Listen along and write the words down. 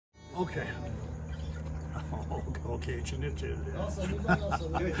Okay. Okay, չնեջել։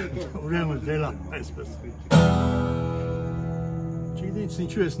 Ուրեմն դելա, այսպես։ Չգիտես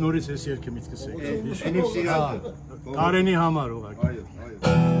ինչու ես նորից այս երգը միտքս եկա։ Արենի համար ուղղակի։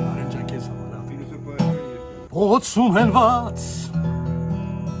 Արեն ջակես համար։ Փողոցում հենված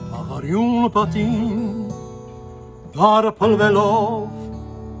աղարյուն պատին դարը փլվելով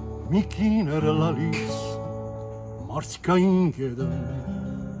մի կիներ լալիս մարդկային գեդը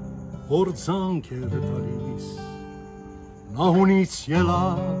հորձանք էր տալիս նա հունից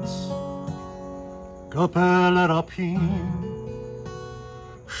ելած կապել էր ափին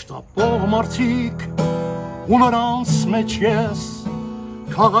շտապող մարդիկ ու նրանց մեջ ես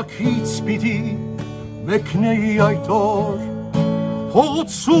քաղաքից պիտի մեկնեի այդ օր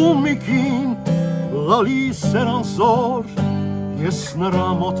փողոցում մի կին լալիս էր անզոր ես նրա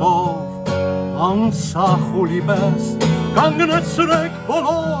մոտով անցա խուլի պես կանգնեցրեք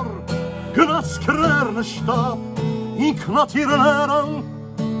բոլոր գնաց քրեր նշտապ ինքնատիրներն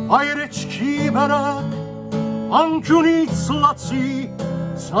այրեջքի բերեք անկյունից լացի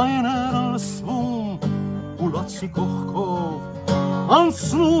ձայները լսվում ու լացի կողքով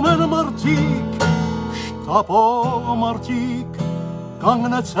անցնում են մարդիկ շտապող մարդիկ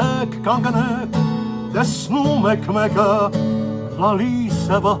կանգնեցեք կանգնեք տեսնում եք մեկը լալիս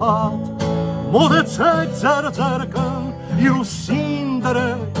է վհատ մոտեցեք ձեր ձեռքն իրուսին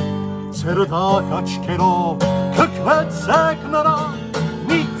դրեք ձեր տակ աչքերով քքվեցեք նրան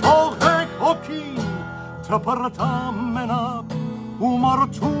մի թողեք հոգին թփրտա մենակ ու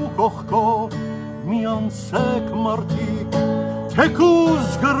մարդու կողքով մի անցեք մարդիկ թեկուզ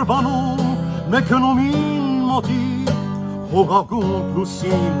գրբանում մեկնումին մոտիկ հողագուն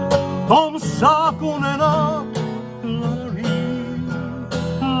լուսին տոմսակ ունենակ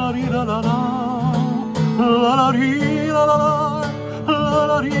լարի-լարի-լալալա լարի-լալալա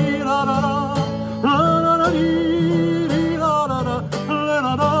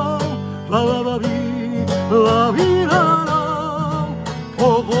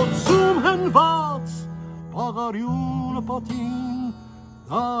Փողոցում հենված աղարյուն պատին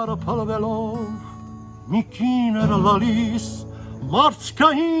դարը փլվելով մի կիներ լալիս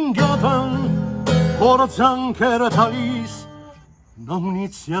մարդկային գետն հորձանք էր տալիս նա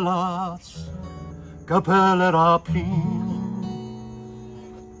հունից ելած կապել էր ափին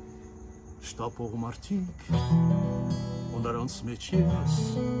շտապող մարդիկ ու նրանց մեջ ես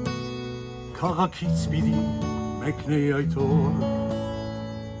քաղաքից պիտի մեկնեի այդ օր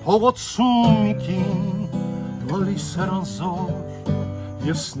փողոցում մի կին լալիս էր անզոր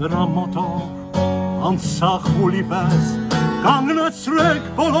ես նրա մոտով անցա խուլի պես կանգնեցրեք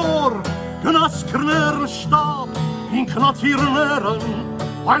բոլոր գնաց քրներ շտապ ինքնատիրներն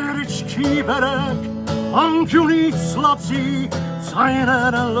այրիջքի բերեք անկյունից լացի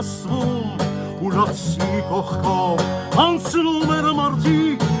ձայները լսվում ու լացի կողքով անցնում են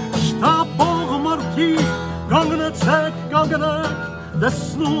մարդիկ շտապող մարդիկ կանգնեցեք կանգնեք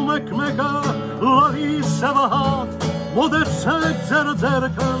տեսնում եք մեկը լալիս է վհատ մոտեցեք ձեր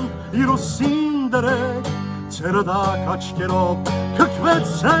ձեռքն իրուսին դրեք ձեր տակ աչքերով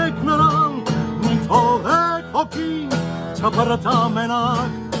քքվեցեք նրան մի թողեք հոգին թփրտա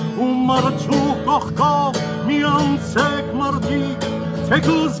մենակ ու մարդու կողքով մի անցեք մարդիկ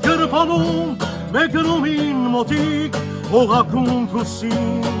թեկուզ գրբանում մեկնումին մոտիկ հողագուն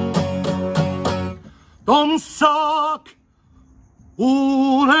լուսին տոմսակ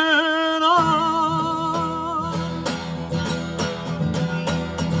ունենակ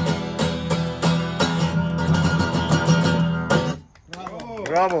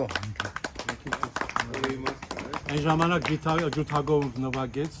Բրավո Այն ժամանակ ջութագով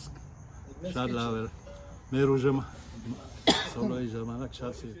նվագեց շատ լավ էր մեր ուժը սոլոյի ժամանակ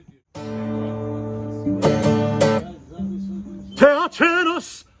շատ էր Թեատրոս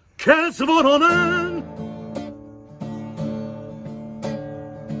քեզ որոնեն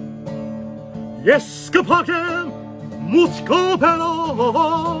Ես կփակեմ մուտքով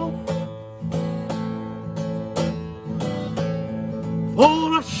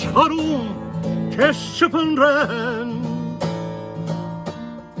որ աշխարհում քեզ չփնտրեն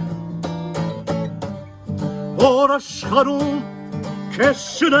որ աշխարհում քեզ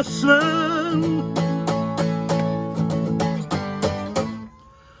չտեսնեն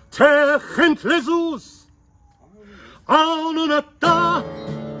թե խենթ լեզուս անունը տա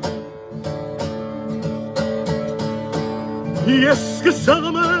ես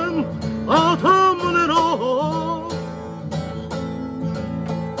կսաղմեմ ատամներով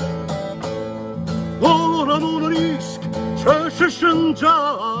որ անունը իսկ չշշնջա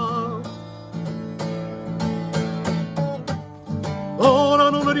որ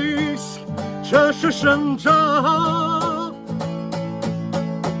անունը չշշնջա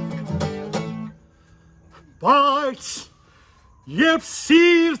բայց երբ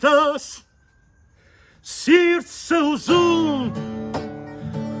սիրտս սիրտս է ուզում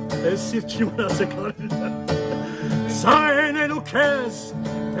ես սիրտ չի մնաց է կարել զայնելու քեզ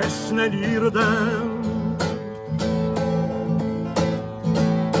տեսնել իր դեմ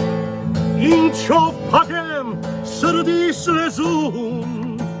ինչով փակեմ սրտիս լեզուն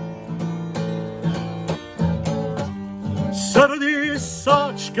սրտիս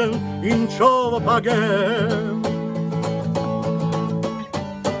աչքն ինչով փակեմ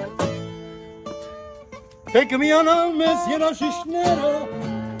թե կմիանան մեզ երաժիշտները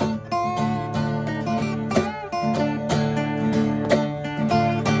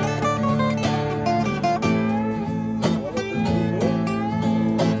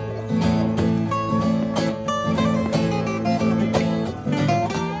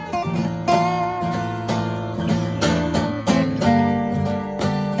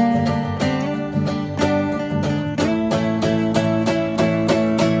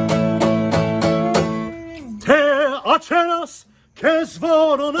աչերս քեզ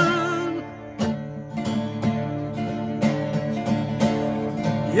որոնեն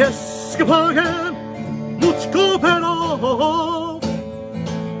ես կփակեմ մուտքոպերով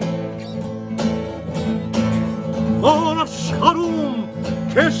որ աշխարհում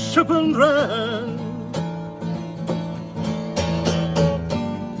քեզ շփնրեն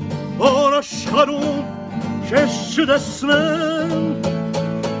որ աշխարհում քեզ չտեսնեն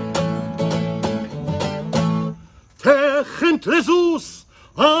Խենթ լեզուս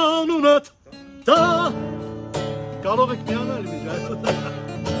անունդ դա կարող եք միանալ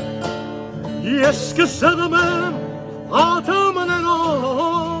ես կսեղմ եմ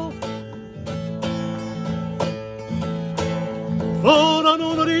ատամներով որ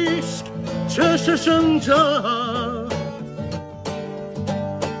անուն ռիսկ չշշնջա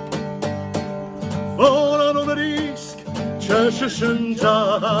որ անուն ռիսկ չշշնջա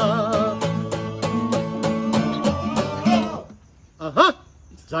Ահա,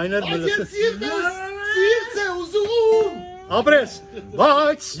 ձայներ մլսը Սիրտս է ուզում Ապրես,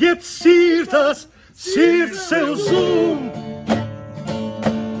 բայց եբ սիրտս է ուզում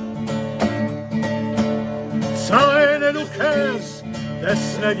Ձայնելու քեզ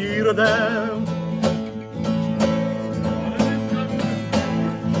տեսնել իր դեմ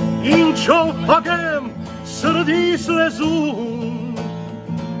Ինչով փակեմ սրտիս լեզուն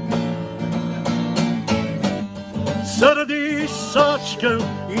Սրտիս աչքն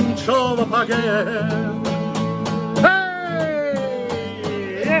ինչով փակեմ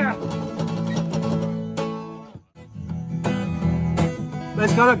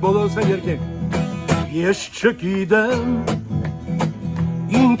Մեզ կարակ բոլորս են երկենք Ես չգիտեմ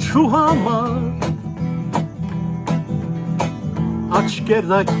ինչու համար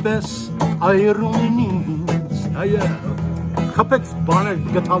Աչքերն այդպես այրում են ինձ Խփեց բաներ,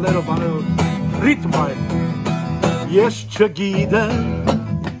 գթալերով, բաներով, ռիթմ այր Ես չգիտեմ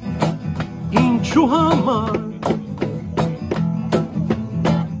ինչու համար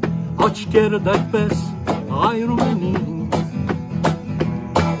աչքերդ այդպես այրում են ինձ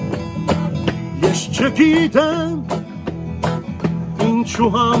Ես չգիտեմ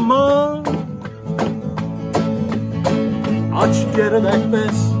ինչու համար աչքերդ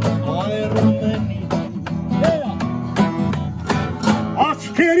այդպես այրում են ինձ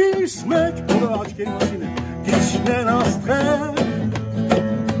Աչքերիս մեջ բոլոր աչքերի մասին է Գիշներ աստղեր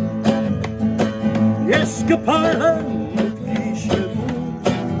Ես կփայլեմ գիշերում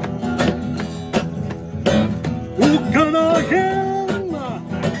ու կնայեմ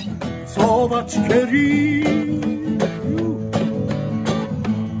ծով աչքերի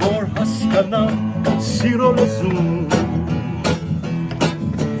որ հասկանամ սիրո լեզուն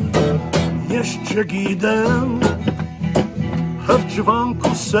Ես չգիտեմ հրճվանք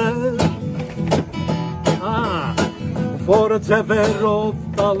ու սեր որ ձևերով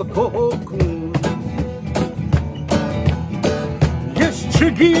տալ քո հոգում Ես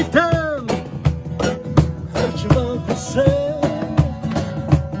չգիտեմ հրճվանք ու սեր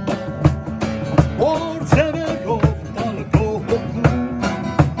որ ձևերով տալ քո հոգում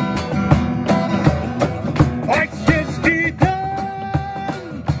Բայց ես գիտեմ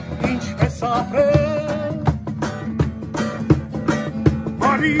ինչպես ապրել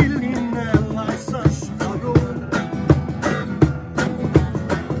բարի լինել այս աշխարհում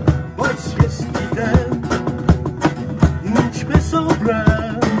Բայց ես գիտեմ ինչպես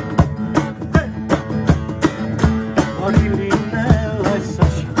ապրել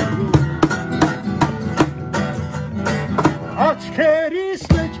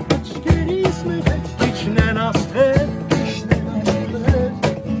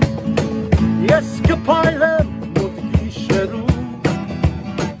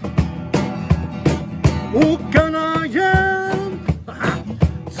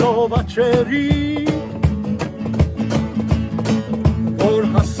Սովածերի որ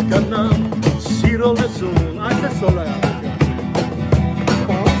հասկանամ սիրո լեզուն Այս է սոլայա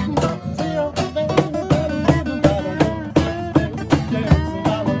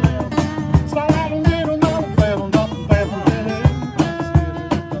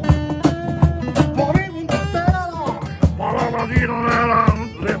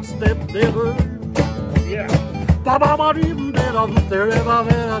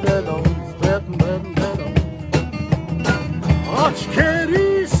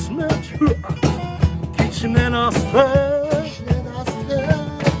Աչքերիս մեջ քիչնեն աստղեր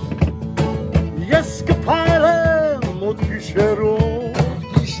Ես կփայլեմ մոտ գիշերում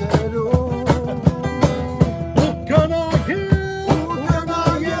ու կնայեմ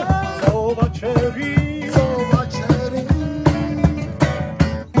սովածերի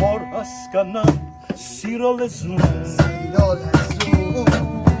որ հասկանամ սիրո լեզուն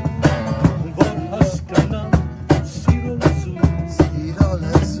որ հասկանամ սիրո լեզուն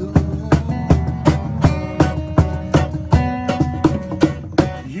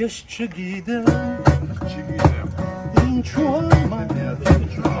Ես չգիտեմ ինչու համար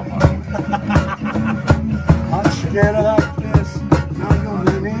Աչքերը այդպես նայում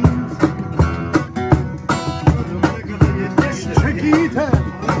են ինձ Ես չգիտեմ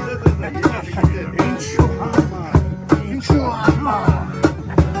ինչու համար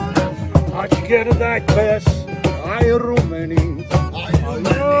Աչքերը այդպես այրում են ինձ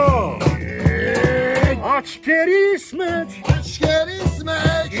Աչքերիս մեջ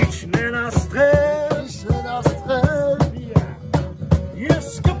իջնեն աստղեր Ես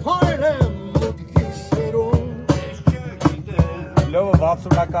կփայլեմ մոտ գիշերում Լևոն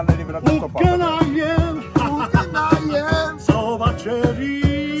 60-ականների վրա ու կնայեմ սովածերի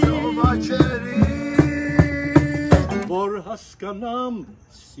որ հասկանամ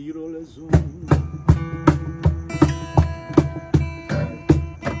սիրո լեզուն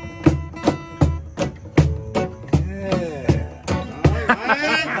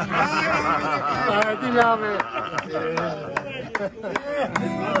Dilame.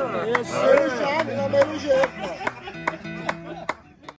 Yes, sir.